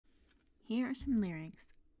Here are some lyrics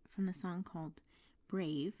from the song called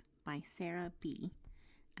Brave by Sarah B.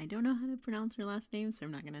 I don't know how to pronounce her last name, so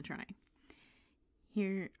I'm not going to try.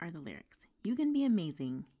 Here are the lyrics. You can be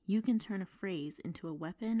amazing. You can turn a phrase into a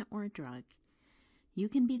weapon or a drug. You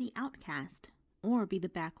can be the outcast or be the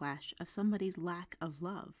backlash of somebody's lack of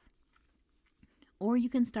love. Or you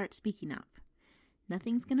can start speaking up.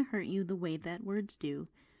 Nothing's going to hurt you the way that words do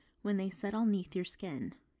when they settle neath your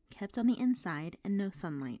skin, kept on the inside and no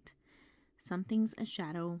sunlight. Something's a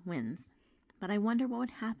shadow wins. But I wonder what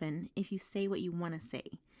would happen if you say what you want to say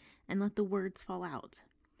and let the words fall out.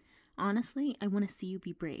 Honestly, I want to see you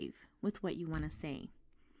be brave with what you want to say.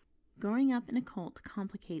 Growing up in a cult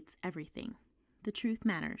complicates everything. The truth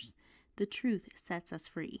matters. The truth sets us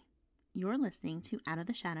free. You're listening to Out of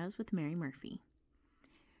the Shadows with Mary Murphy.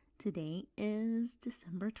 Today is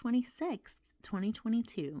December 26th,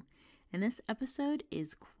 2022, and this episode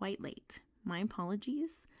is quite late. My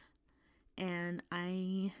apologies, and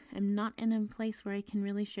I am not in a place where I can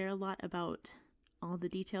really share a lot about all the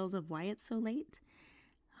details of why it's so late.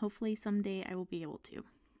 Hopefully someday I will be able to,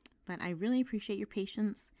 but I really appreciate your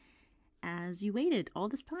patience as you waited all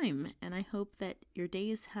this time, and I hope that your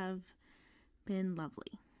days have been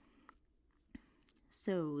lovely.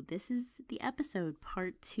 So this is the episode,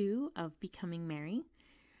 part 2 of Becoming Mary,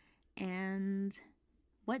 and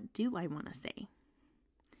what do I want to say?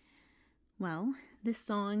 Well, this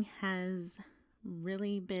song has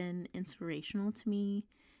really been inspirational to me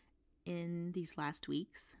in these last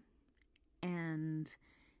weeks and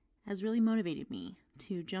has really motivated me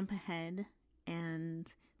to jump ahead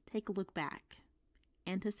and take a look back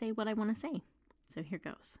and to say what I want to say. So here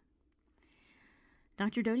goes.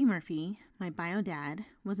 Dr. Dodie Murphy, my bio dad,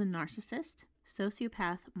 was a narcissist,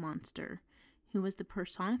 sociopath monster who was the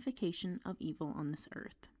personification of evil on this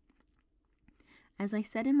earth. As I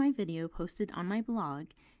said in my video posted on my blog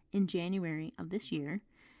in January of this year,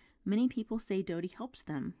 many people say Dodie helped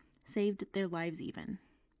them, saved their lives even.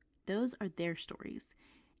 Those are their stories,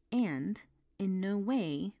 and in no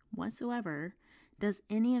way whatsoever does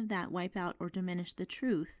any of that wipe out or diminish the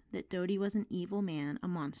truth that Dodie was an evil man, a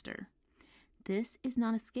monster. This is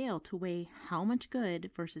not a scale to weigh how much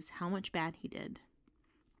good versus how much bad he did.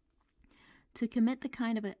 To commit the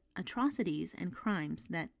kind of atrocities and crimes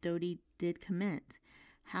that Dodie did commit,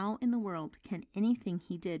 how in the world can anything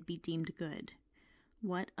he did be deemed good?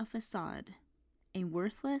 What a facade. A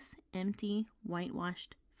worthless, empty,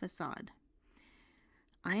 whitewashed facade.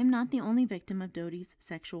 I am not the only victim of Dodie's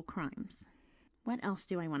sexual crimes. What else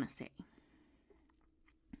do I want to say?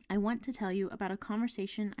 I want to tell you about a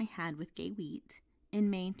conversation I had with Gay Wheat in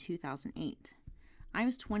May 2008. I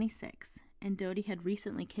was 26, and Dodie had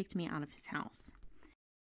recently kicked me out of his house.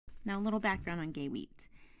 Now, a little background on Gay Wheat.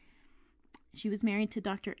 She was married to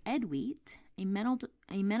Dr. Ed Wheat, a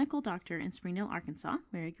medical doctor in Springdale, Arkansas,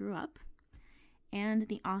 where I grew up, and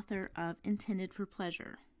the author of Intended for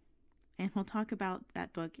Pleasure. And we'll talk about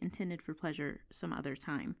that book, Intended for Pleasure, some other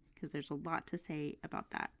time, because there's a lot to say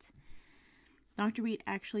about that. Dr. Wheat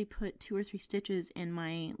actually put 2 or 3 stitches in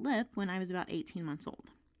my lip when I was about 18 months old.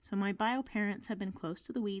 So my bio parents have been close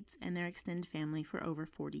to the Wheats and their extended family for over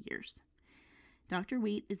 40 years. Dr.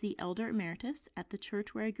 Wheat is the elder emeritus at the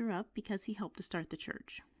church where I grew up because he helped to start the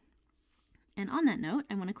church. And on that note,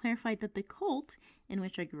 I want to clarify that the cult in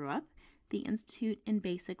which I grew up, the Institute in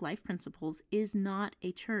Basic Life Principles, is not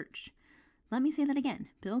a church. Let me say that again.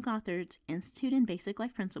 Bill Gothard's Institute in Basic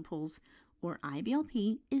Life Principles, or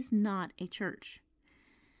IBLP, is not a church.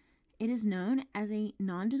 It is known as a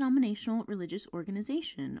non-denominational religious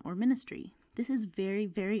organization or ministry. This is very,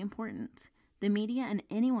 very important. The media and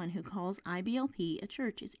anyone who calls IBLP a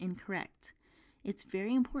church is incorrect. It's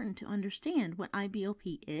very important to understand what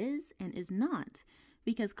IBLP is and is not,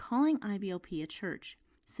 because calling IBLP a church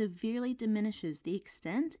severely diminishes the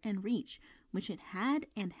extent and reach which it had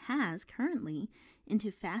and has currently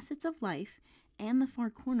into facets of life and the far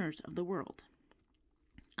corners of the world.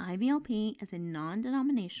 IBLP is a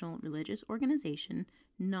non-denominational religious organization,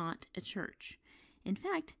 not a church. In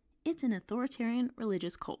fact, it's an authoritarian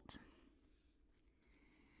religious cult.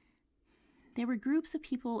 There were groups of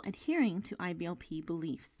people adhering to IBLP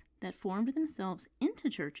beliefs that formed themselves into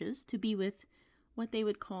churches to be with what they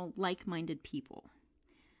would call like-minded people.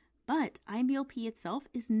 But IBLP itself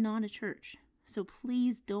is not a church, so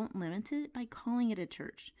please don't limit it by calling it a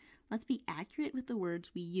church. Let's be accurate with the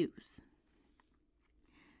words we use.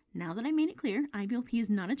 Now that I made it clear, IBLP is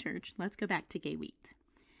not a church, let's go back to Gay Wheat.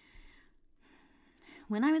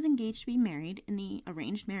 When I was engaged to be married in the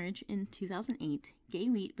arranged marriage in 2008, Gay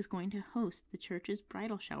Wheat was going to host the church's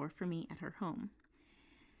bridal shower for me at her home.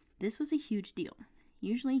 This was a huge deal.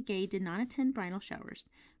 Usually, Gay did not attend bridal showers,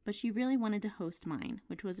 but she really wanted to host mine,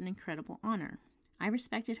 which was an incredible honor. I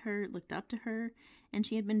respected her, looked up to her, and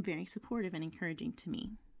she had been very supportive and encouraging to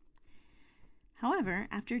me. However,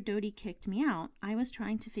 after Dodie kicked me out, I was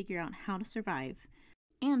trying to figure out how to survive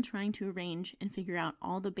and trying to arrange and figure out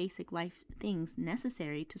all the basic life things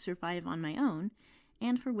necessary to survive on my own,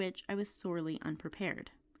 and for which I was sorely unprepared.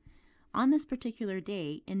 On this particular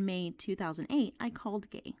day in May 2008, I called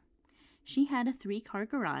Gay. She had a 3-car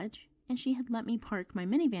garage, and she had let me park my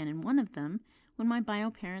minivan in one of them when my bio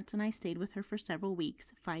parents and I stayed with her for several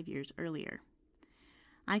weeks 5 years earlier.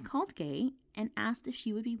 I called Gay and asked if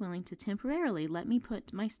she would be willing to temporarily let me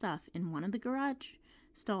put my stuff in one of the garage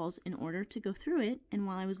stalls in order to go through it and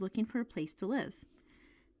while I was looking for a place to live.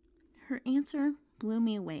 Her answer blew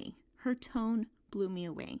me away. Her tone blew me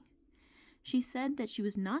away. She said that she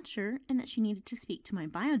was not sure and that she needed to speak to my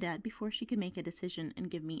bio dad before she could make a decision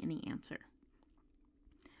and give me any answer.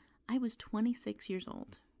 I was 26 years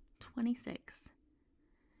old. 26.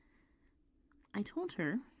 I told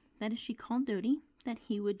her that if she called Dodie, that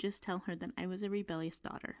he would just tell her that I was a rebellious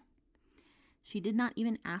daughter. She did not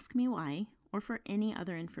even ask me why or for any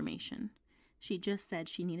other information. She just said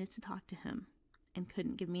she needed to talk to him and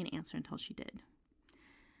couldn't give me an answer until she did.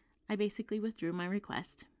 I basically withdrew my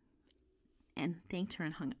request and thanked her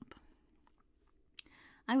and hung up.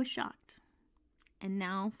 I was shocked. And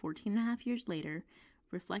now, 14 and a half years later,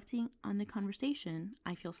 reflecting on the conversation,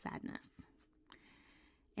 I feel sadness.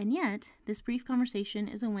 And yet, this brief conversation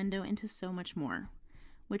is a window into so much more,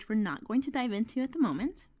 which we're not going to dive into at the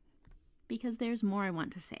moment, because there's more I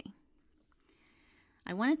want to say.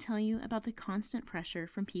 I want to tell you about the constant pressure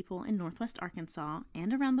from people in Northwest Arkansas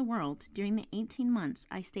and around the world during the 18 months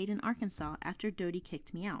I stayed in Arkansas after Dodie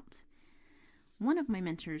kicked me out. One of my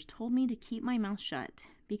mentors told me to keep my mouth shut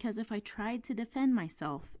because if I tried to defend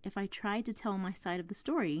myself, if I tried to tell my side of the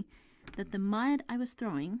story, that the mud I was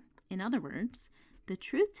throwing, in other words, the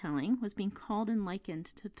truth-telling, was being called and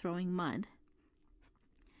likened to throwing mud.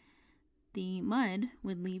 The mud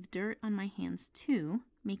would leave dirt on my hands too,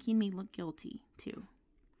 making me look guilty too.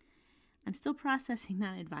 I'm still processing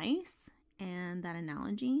that advice and that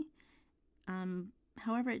analogy.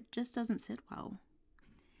 However, it just doesn't sit well.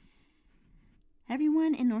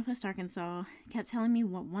 Everyone in Northwest Arkansas kept telling me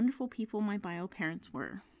what wonderful people my bio parents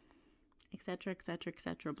were, etc., etc.,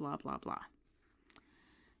 etc., blah, blah, blah.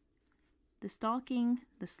 The stalking,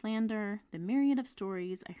 the slander, the myriad of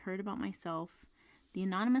stories I heard about myself, the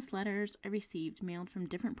anonymous letters I received mailed from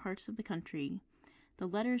different parts of the country, the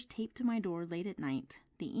letters taped to my door late at night,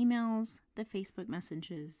 the emails, the Facebook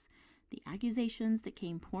messages, the accusations that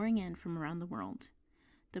came pouring in from around the world,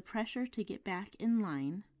 the pressure to get back in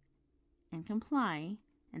line and comply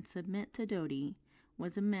and submit to Dodie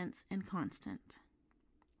was immense and constant.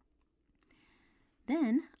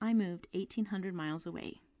 Then I moved 1,800 miles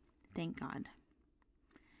away. Thank God.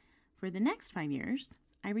 For the next 5 years,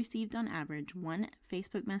 I received on average one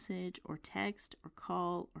Facebook message or text or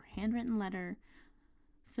call or handwritten letter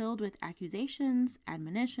filled with accusations,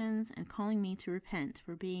 admonitions, and calling me to repent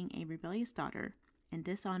for being a rebellious daughter and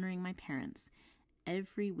dishonoring my parents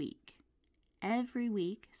every week. Every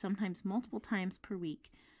week, sometimes multiple times per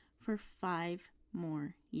week, for 5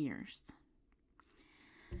 more years.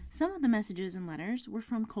 Some of the messages and letters were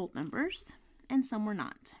from cult members, and some were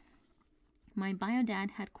not. My bio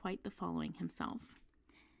dad had quite the following himself.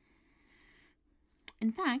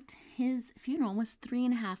 In fact, his funeral was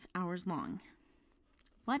 3.5 hours long.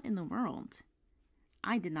 What in the world?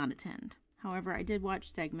 I did not attend. However, I did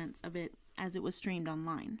watch segments of it as it was streamed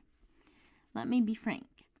online. Let me be frank.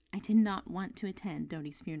 I did not want to attend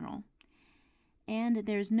Dodie's funeral. And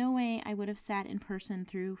there's no way I would have sat in person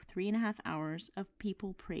through 3.5 hours of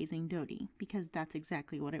people praising Dodie, because that's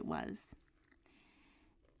exactly what it was.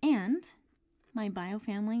 And my bio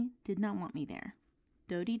family did not want me there.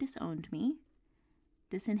 Dodie disowned me,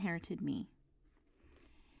 disinherited me.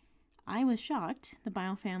 I was shocked the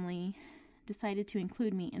bio family decided to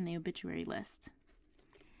include me in the obituary list.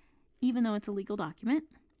 Even though it's a legal document,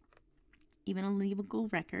 even a legal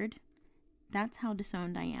record, that's how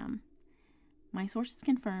disowned I am. My sources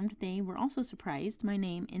confirmed they were also surprised my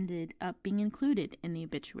name ended up being included in the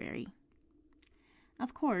obituary.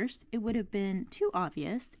 Of course, it would have been too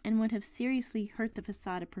obvious and would have seriously hurt the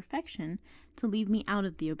facade of perfection to leave me out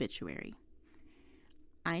of the obituary.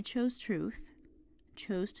 I chose truth,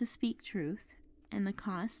 chose to speak truth, and the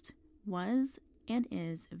cost was and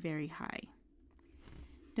is very high.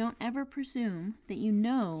 Don't ever presume that you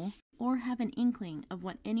know or have an inkling of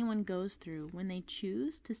what anyone goes through when they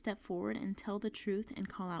choose to step forward and tell the truth and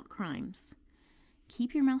call out crimes.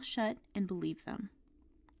 Keep your mouth shut and believe them.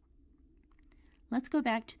 Let's go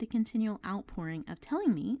back to the continual outpouring of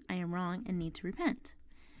telling me I am wrong and need to repent.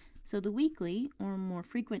 So the weekly, or more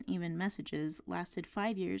frequent even, messages lasted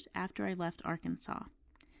 5 years after I left Arkansas,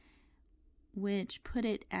 which put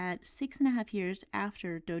it at 6.5 years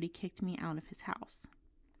after Dodie kicked me out of his house.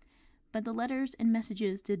 But the letters and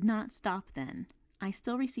messages did not stop then. I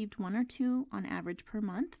still received 1 or 2 on average per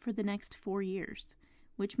month for the next 4 years,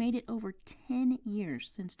 which made it over 10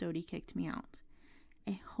 years since Dodie kicked me out.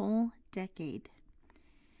 A whole decade.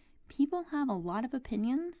 People have a lot of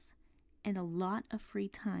opinions and a lot of free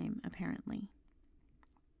time, apparently.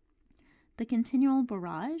 The continual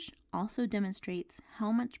barrage also demonstrates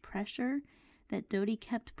how much pressure that Dodie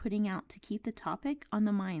kept putting out to keep the topic on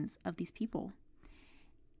the minds of these people,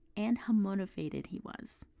 and how motivated he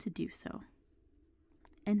was to do so.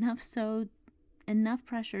 Enough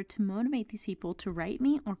pressure to motivate these people to write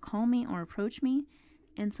me or call me or approach me,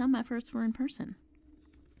 and some efforts were in person.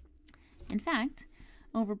 In fact,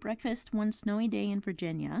 over breakfast one snowy day in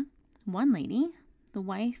Virginia, one lady, the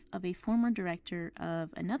wife of a former director of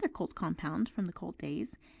another cult compound from the cult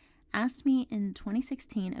days, asked me in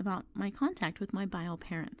 2016 about my contact with my bio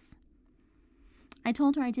parents. I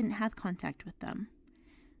told her I didn't have contact with them.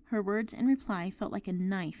 Her words in reply felt like a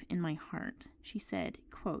knife in my heart. She said,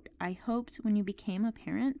 quote, "I hoped when you became a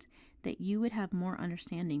parent that you would have more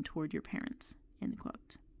understanding toward your parents," end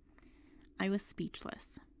quote. I was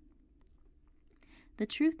speechless. The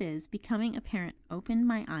truth is, becoming a parent opened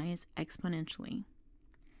my eyes exponentially.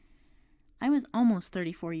 I was almost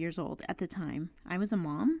 34 years old at the time. I was a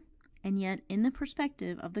mom, and yet in the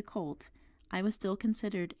perspective of the cult, I was still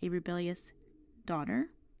considered a rebellious daughter,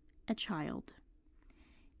 a child,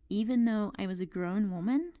 even though I was a grown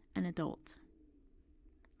woman, an adult.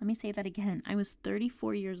 Let me say that again. I was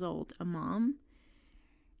 34 years old, a mom,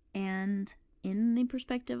 and in the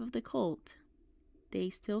perspective of the cult, they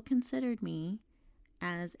still considered me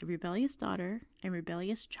as a rebellious daughter, a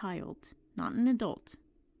rebellious child, not an adult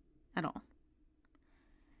at all.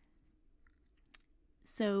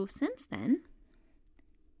 So since then,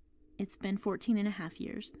 it's been 14.5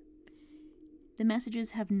 years. The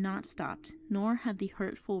messages have not stopped, nor have the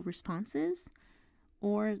hurtful responses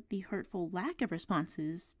or the hurtful lack of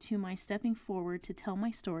responses to my stepping forward to tell my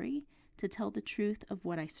story, to tell the truth of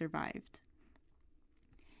what I survived.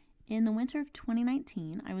 In the winter of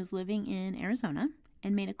 2019, I was living in Arizona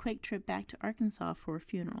and made a quick trip back to Arkansas for a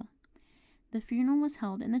funeral. The funeral was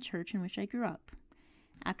held in the church in which I grew up.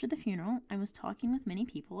 After the funeral, I was talking with many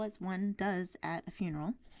people, as one does at a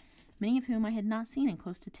funeral, many of whom I had not seen in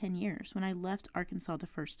close to 10 years when I left Arkansas the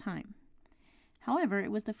first time. However, it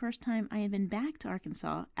was the first time I had been back to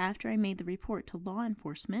Arkansas after I made the report to law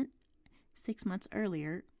enforcement 6 months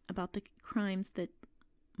earlier about the crimes that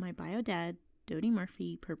my bio dad, Dodie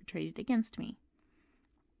Murphy, perpetrated against me.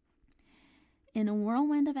 In a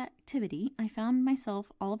whirlwind of activity, I found myself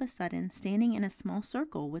all of a sudden standing in a small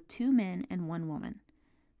circle with 2 men and 1 woman.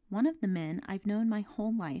 One of the men I've known my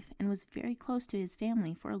whole life and was very close to his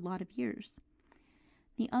family for a lot of years.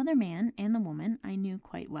 The other man and the woman I knew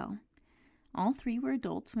quite well. All 3 were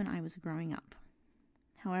adults when I was growing up.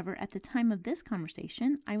 However, at the time of this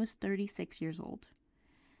conversation, I was 36 years old.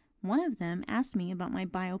 One of them asked me about my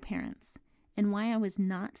bio parents and why I was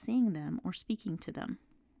not seeing them or speaking to them.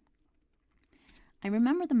 I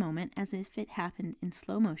remember the moment as if it happened in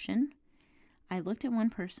slow motion. I looked at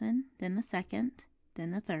one person, then the second,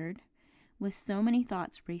 then the third, with so many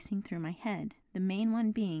thoughts racing through my head, the main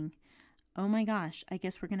one being, "Oh my gosh, I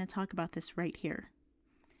guess we're going to talk about this right here."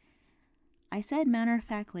 I said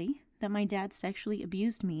matter-of-factly that my dad sexually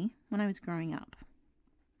abused me when I was growing up.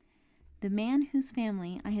 The man whose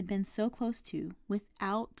family I had been so close to,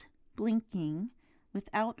 without blinking,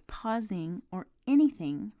 without pausing or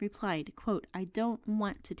anything, replied, quote, "I don't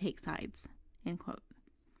want to take sides," end quote.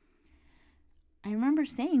 I remember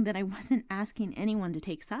saying that I wasn't asking anyone to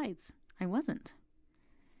take sides. I wasn't.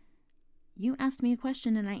 You asked me a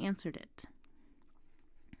question and I answered it.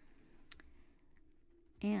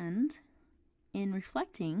 And in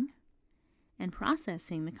reflecting and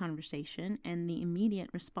processing the conversation and the immediate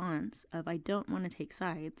response of "I don't want to take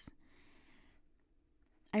sides,"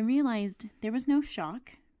 I realized there was no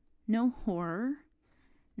shock, no horror,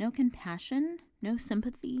 no compassion, no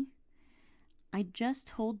sympathy. I just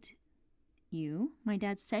told you my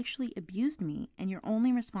dad sexually abused me, and your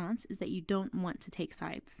only response is that you don't want to take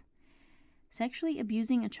sides. Sexually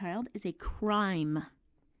abusing a child is a crime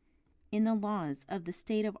in the laws of the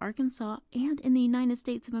state of Arkansas and in the United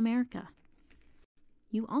States of America.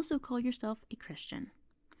 You also call yourself a Christian.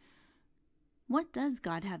 What does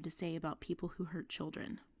God have to say about people who hurt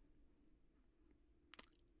children?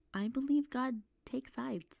 I believe God takes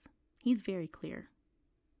sides, He's very clear.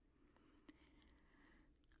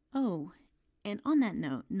 Oh, and on that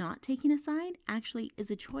note, not taking a side actually is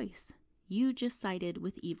a choice. You just sided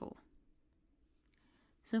with evil.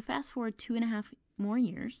 So fast forward 2.5 more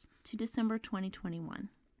years to December 2021.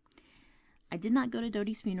 I did not go to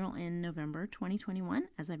Dodie's funeral in November 2021,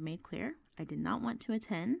 as I've made clear. I did not want to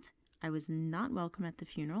attend. I was not welcome at the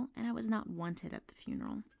funeral, and I was not wanted at the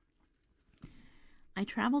funeral. I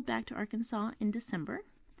traveled back to Arkansas in December.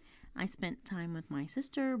 I spent time with my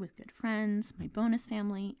sister, with good friends, my bonus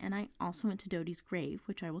family, and I also went to Dodie's grave,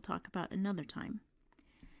 which I will talk about another time.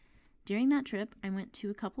 During that trip, I went to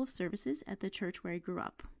a couple of services at the church where I grew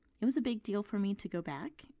up. It was a big deal for me to go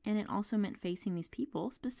back, and it also meant facing these people,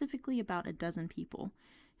 specifically about a dozen people,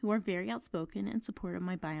 who are very outspoken and supportive of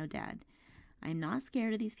my bio dad. I'm not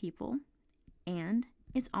scared of these people, and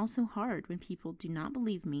it's also hard when people do not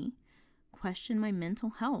believe me, question my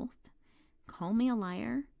mental health, call me a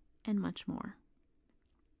liar, and much more.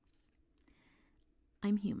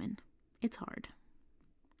 I'm human. It's hard.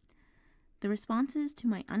 The responses to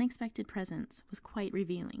my unexpected presence was quite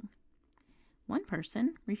revealing. One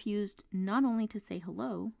person refused not only to say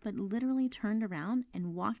hello, but literally turned around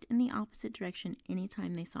and walked in the opposite direction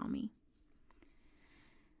anytime they saw me.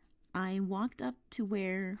 I walked up to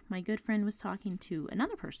where my good friend was talking to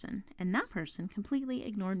another person, and that person completely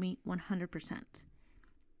ignored me 100%.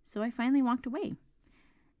 So I finally walked away.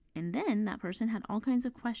 And then that person had all kinds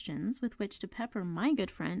of questions with which to pepper my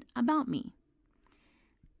good friend about me.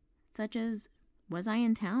 Such as, was I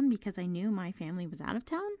in town because I knew my family was out of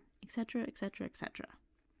town? Etc., etc., etc.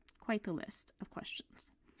 Quite the list of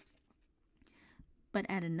questions. But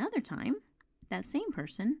at another time, that same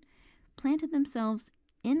person planted themselves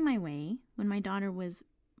in my way when my daughter was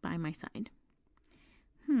by my side.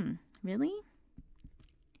 Really?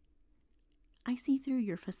 I see through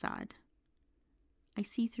your facade. I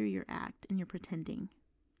see through your act and your pretending.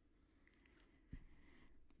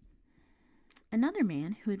 Another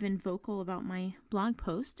man who had been vocal about my blog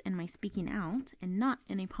post and my speaking out, and not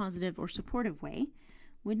in a positive or supportive way,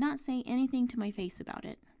 would not say anything to my face about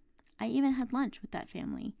it. I even had lunch with that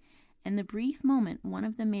family, and the brief moment one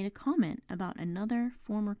of them made a comment about another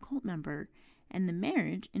former cult member and the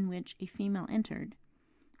marriage in which a female entered.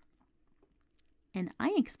 And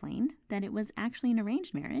I explained that it was actually an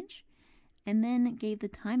arranged marriage, and then gave the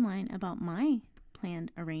timeline about my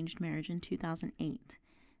planned arranged marriage in 2008.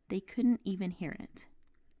 They couldn't even hear it.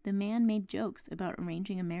 The man made jokes about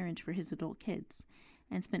arranging a marriage for his adult kids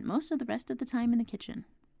and spent most of the rest of the time in the kitchen.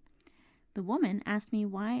 The woman asked me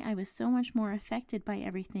why I was so much more affected by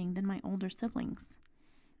everything than my older siblings,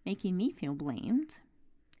 making me feel blamed,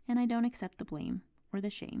 and I don't accept the blame or the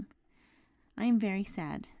shame. I am very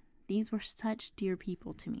sad. These were such dear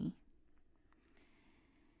people to me.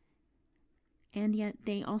 And yet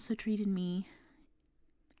they also treated me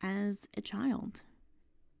as a child.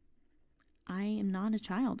 I am not a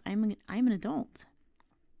child. I'm an adult.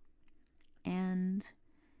 And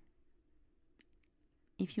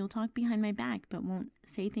if you'll talk behind my back but won't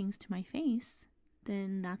say things to my face,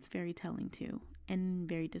 then that's very telling too, and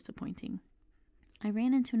very disappointing. I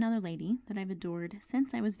ran into another lady that I've adored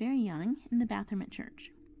since I was very young in the bathroom at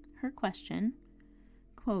church. Her question,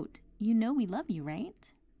 quote, "You know we love you,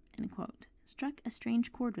 right?" end quote, struck a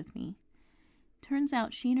strange chord with me. Turns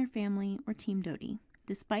out she and her family were Team Dodie,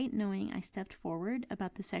 despite knowing I stepped forward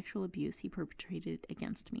about the sexual abuse he perpetrated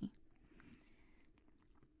against me.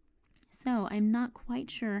 So I'm not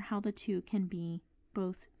quite sure how the two can be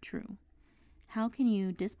both true. How can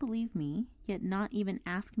you disbelieve me, yet not even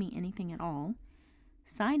ask me anything at all,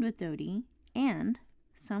 side with Dodie, and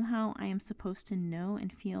somehow I am supposed to know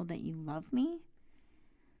and feel that you love me?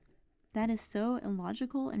 That is so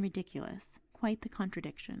illogical and ridiculous. Quite the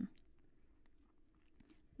contradiction.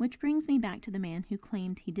 Which brings me back to the man who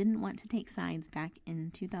claimed he didn't want to take sides back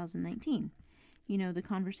in 2019. You know, the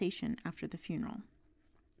conversation after the funeral.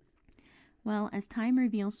 Well, as time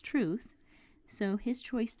reveals truth, so his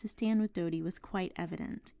choice to stand with Dodie was quite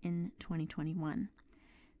evident in 2021.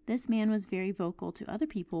 This man was very vocal to other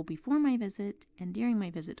people before my visit and during my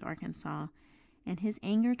visit to Arkansas, and his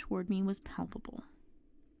anger toward me was palpable.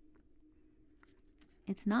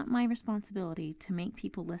 It's not my responsibility to make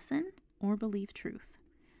people listen or believe truth,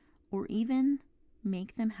 or even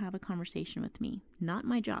make them have a conversation with me. Not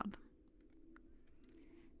my job.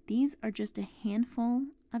 These are just a handful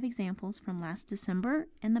of examples from last December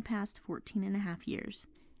and the past 14 and a half years.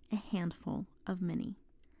 A handful of many.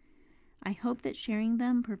 I hope that sharing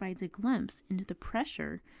them provides a glimpse into the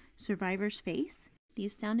pressure survivors face, the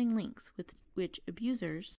astounding lengths with which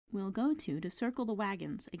abusers will go to circle the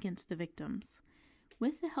wagons against the victims,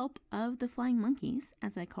 with the help of the flying monkeys,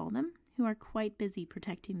 as I call them, who are quite busy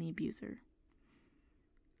protecting the abuser.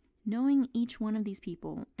 Knowing each one of these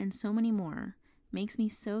people, and so many more, makes me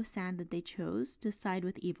so sad that they chose to side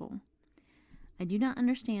with evil. I do not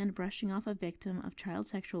understand brushing off a victim of child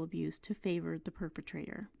sexual abuse to favor the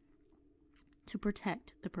perpetrator, to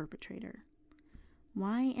protect the perpetrator.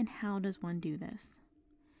 Why and how does one do this?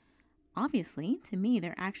 Obviously, to me,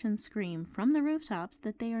 their actions scream from the rooftops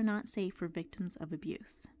that they are not safe for victims of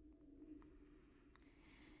abuse.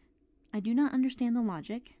 I do not understand the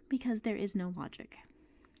logic because there is no logic.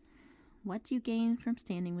 What do you gain from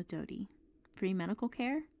standing with Dodie? Free medical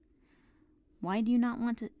care? Why do you not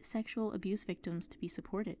want sexual abuse victims to be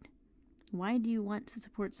supported? Why do you want to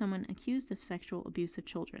support someone accused of sexual abuse of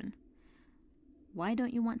children? Why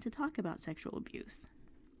don't you want to talk about sexual abuse?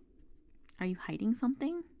 Are you hiding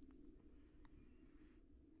something?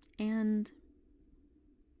 And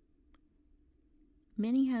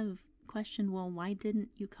many have questioned, well, why didn't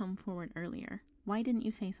you come forward earlier? Why didn't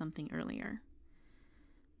you say something earlier?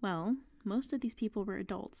 Well, most of these people were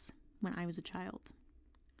adults when I was a child.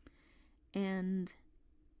 And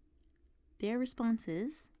their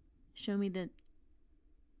responses show me that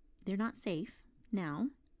they're not safe now.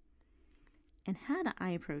 And had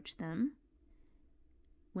I approached them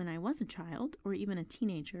when I was a child or even a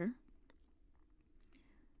teenager,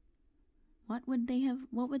 what would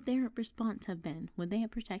their response have been? Would they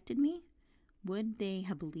have protected me? Would they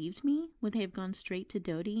have believed me? Would they have gone straight to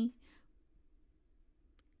Dodie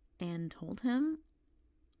and told him?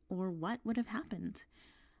 Or what would have happened?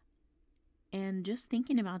 And just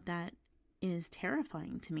thinking about that is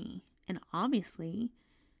terrifying to me. And obviously,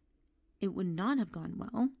 it would not have gone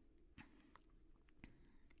well.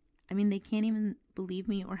 I mean, they can't even believe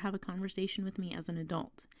me or have a conversation with me as an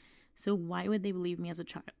adult. So why would they believe me as a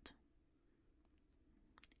child?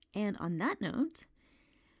 And on that note,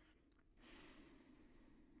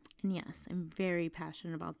 and yes, I'm very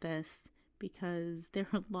passionate about this because there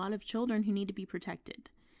are a lot of children who need to be protected.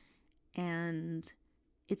 And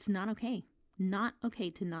it's not okay. Not okay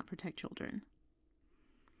to not protect children.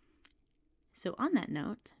 So on that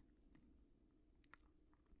note,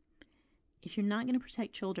 if you're not going to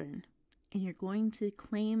protect children and you're going to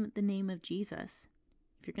claim the name of Jesus,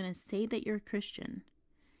 if you're going to say that you're a Christian,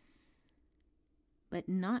 but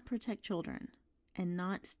not protect children and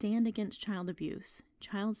not stand against child abuse,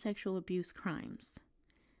 child sexual abuse crimes,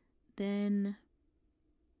 then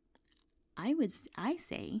I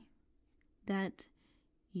say that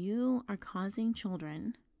you are causing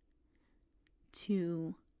children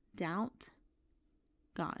to doubt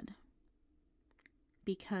God,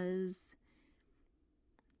 because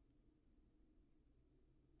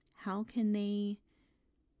how can they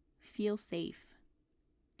feel safe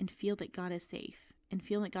and feel that God is safe and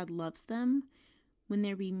feel that God loves them when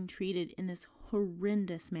they're being treated in this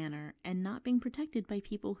horrendous manner and not being protected by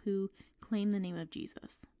people who claim the name of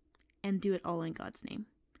Jesus and do it all in God's name?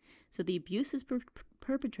 So the abuse is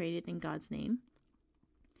perpetrated in God's name.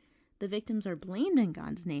 The victims are blamed in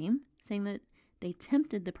God's name, saying that they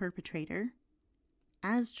tempted the perpetrator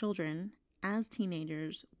as children, as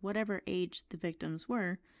teenagers, whatever age the victims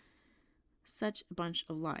were. Such a bunch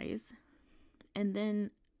of lies. And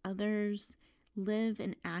then others live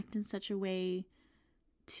and act in such a way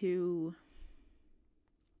to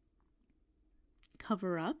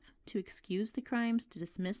cover up, to excuse the crimes, to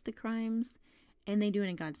dismiss the crimes, and they do it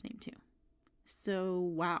in God's name too. So,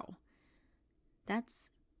 wow. That's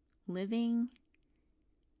living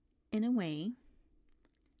in a way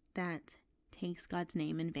that takes God's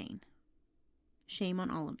name in vain. Shame on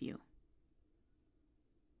all of you.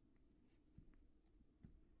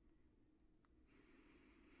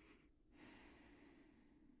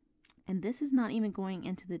 And this is not even going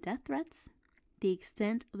into the death threats, the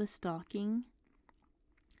extent of the stalking,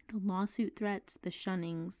 the lawsuit threats, the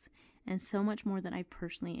shunnings, and so much more that I've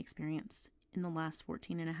personally experienced in the last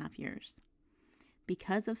 14 and a half years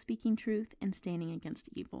because of speaking truth and standing against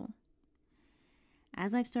evil.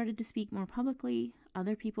 As I've started to speak more publicly,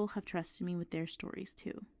 other people have trusted me with their stories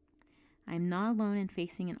too. I am not alone in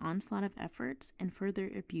facing an onslaught of efforts and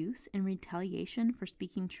further abuse and retaliation for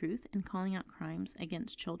speaking truth and calling out crimes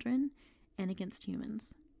against children and against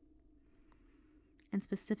humans, and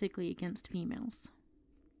specifically against females.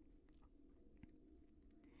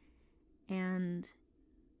 And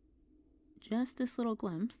just this little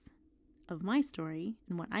glimpse of my story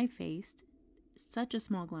and what I faced, such a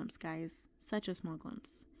small glimpse, guys, such a small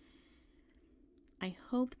glimpse. I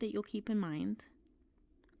hope that you'll keep in mind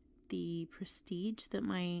the prestige that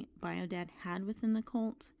my bio dad had within the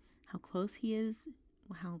cult, how close he is,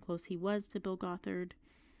 how close he was to Bill Gothard,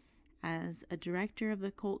 as a director of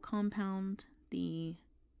the cult compound, the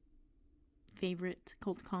favorite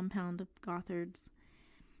cult compound of Gothards,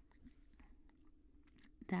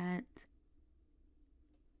 that,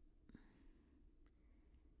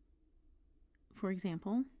 for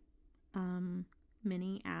example,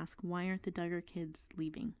 many ask, why aren't the Duggar kids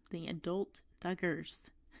leaving? The adult Duggars.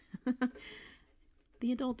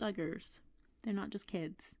 The adult Duggars. They're not just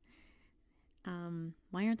kids.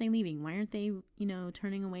 Why aren't they leaving? Why aren't they,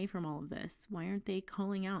 turning away from all of this? Why aren't they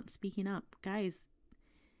calling out, speaking up? Guys,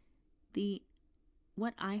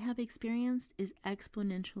 what I have experienced is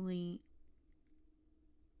exponentially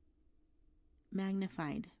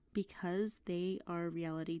magnified because they are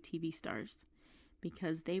reality TV stars,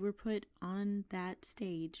 because they were put on that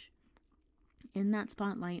stage, in that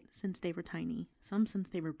spotlight since they were tiny, some since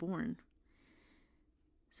they were born.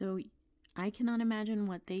 So I cannot imagine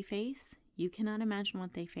what they face. You cannot imagine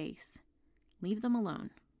what they face. Leave them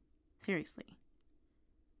alone. Seriously.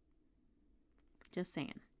 Just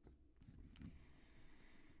saying.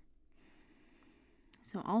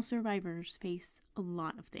 So all survivors face a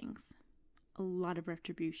lot of things. A lot of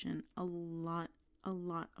retribution. A lot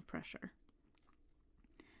of pressure.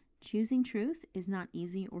 Choosing truth is not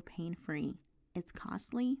easy or pain-free. It's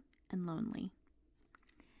costly and lonely.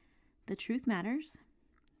 The truth matters.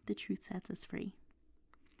 The truth sets us free.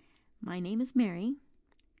 My name is Mary,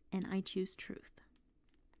 and I choose truth.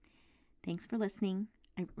 Thanks for listening.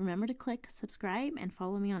 Remember to click subscribe and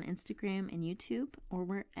follow me on Instagram and YouTube or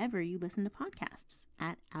wherever you listen to podcasts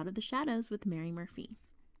at Out of the Shadows with Mary Murphy.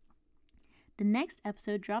 The next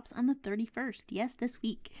episode drops on the 31st. Yes, this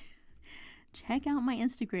week. Check out my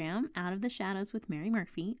Instagram, Out of the Shadows with Mary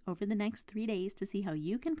Murphy, over the next 3 days to see how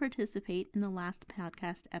you can participate in the last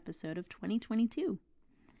podcast episode of 2022.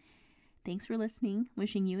 Thanks for listening.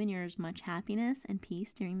 Wishing you and yours much happiness and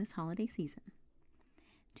peace during this holiday season.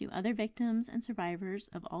 To other victims and survivors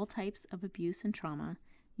of all types of abuse and trauma,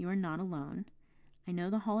 you are not alone. I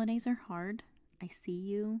know the holidays are hard. I see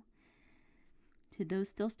you. To those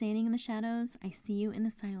still standing in the shadows, I see you in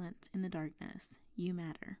the silence, in the darkness. You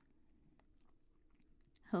matter.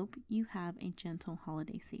 Hope you have a gentle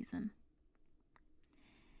holiday season.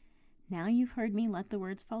 Now you've heard me let the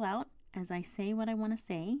words fall out as I say what I want to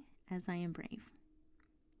say, as I am brave.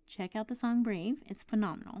 Check out the song Brave, it's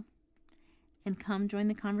phenomenal. And come join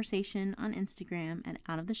the conversation on Instagram at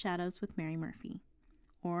Out of the Shadows with Mary Murphy.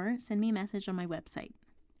 Or send me a message on my website,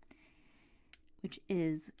 which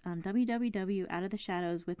is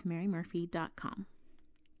www.outoftheshadowswithmarymurphy.com.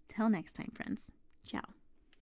 Till next time, friends. Ciao.